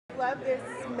love this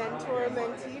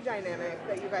mentor-mentee dynamic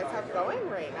that you guys have going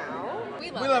right now. We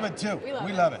love it too.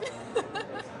 We love it.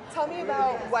 Tell me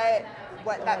about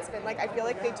what that's been like. I feel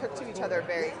like they took to each other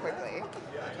very quickly.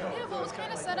 Yeah, well, it was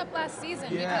kind of set up last season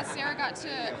because Sarah got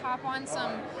to hop on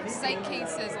some psych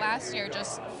cases last year,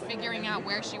 just figuring out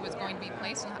where she was going to be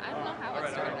placed. And I don't know how it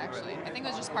started, actually. I think it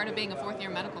was just part of being a fourth-year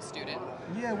medical student.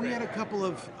 Yeah, we had a couple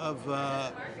of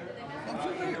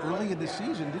very early in the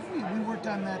season, didn't we? We worked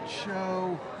on that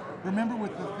show. Remember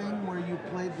with the thing where you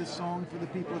played the song for the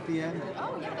people at the end?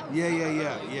 Oh, yeah, that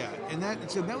was Yeah. And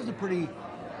that was a pretty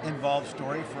involved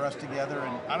story for us together.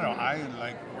 And I don't know, I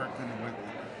like working with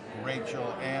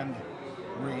Rachel and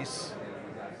Reese,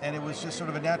 and it was just sort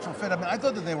of a natural fit. I mean, I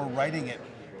thought that they were writing it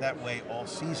that way all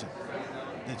season,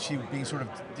 that she being sort of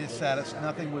dissatisfied,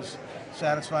 nothing was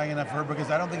satisfying enough for her, because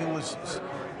I don't think it was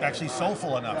actually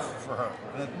soulful enough for her.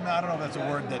 I don't know if that's a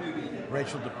word that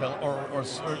Rachel DiPillo or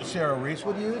Sarah Reese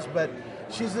would use, but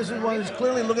this is one who's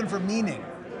clearly looking for meaning,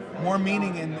 more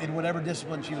meaning in whatever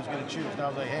discipline she was going to choose. And I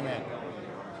was like, hey man,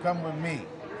 come with me.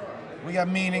 We got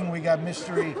meaning, we got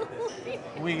mystery,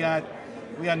 we got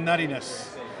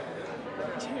nuttiness.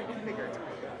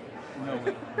 No,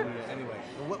 anyway,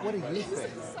 what do you think?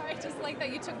 Sorry, just like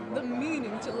that you took the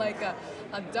meaning to like a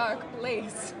dark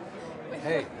place.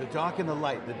 Hey, the dark and the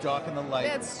light,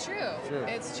 That's true.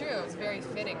 It's true. It's very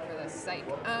fitting for this psych.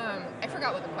 I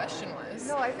forgot what the question was.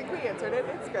 No, I think we answered it.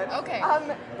 It's good. Okay.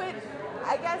 But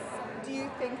I guess, do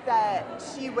you think that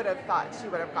she would have thought she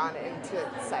would have gone into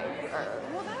psych?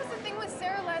 Well, that was the thing with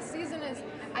Sarah last season, is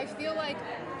I feel like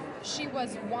she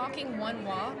was walking one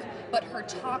walk, but her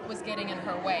talk was getting in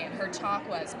her way, and her talk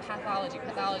was pathology,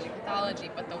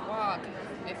 but the walk,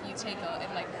 if you take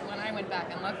like when I went back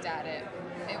and looked at it,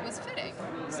 it was fitting.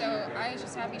 So I was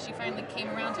just happy she finally came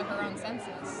around to her own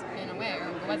senses in a way,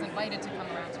 or was invited to come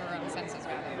around to her own senses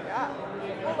rather. Yeah.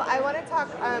 Well, I want to talk,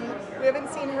 we haven't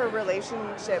seen her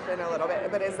relationship in a little bit,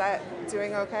 but is that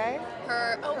doing okay?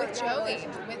 With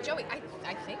Joey,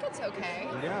 I think it's okay.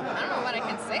 Yeah. I don't know what I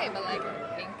can say, but like,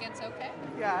 I think it's okay.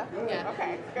 Yeah?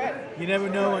 Okay, good. You never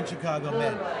know on Chicago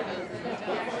men.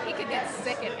 He could get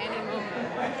sick at any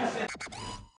moment.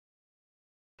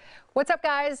 What's up,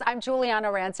 guys? I'm Giuliana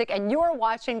Rancic, and you're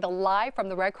watching the Live from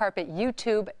the Red Carpet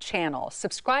YouTube channel.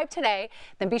 Subscribe today,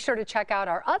 then be sure to check out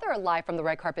our other Live from the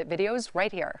Red Carpet videos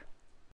right here.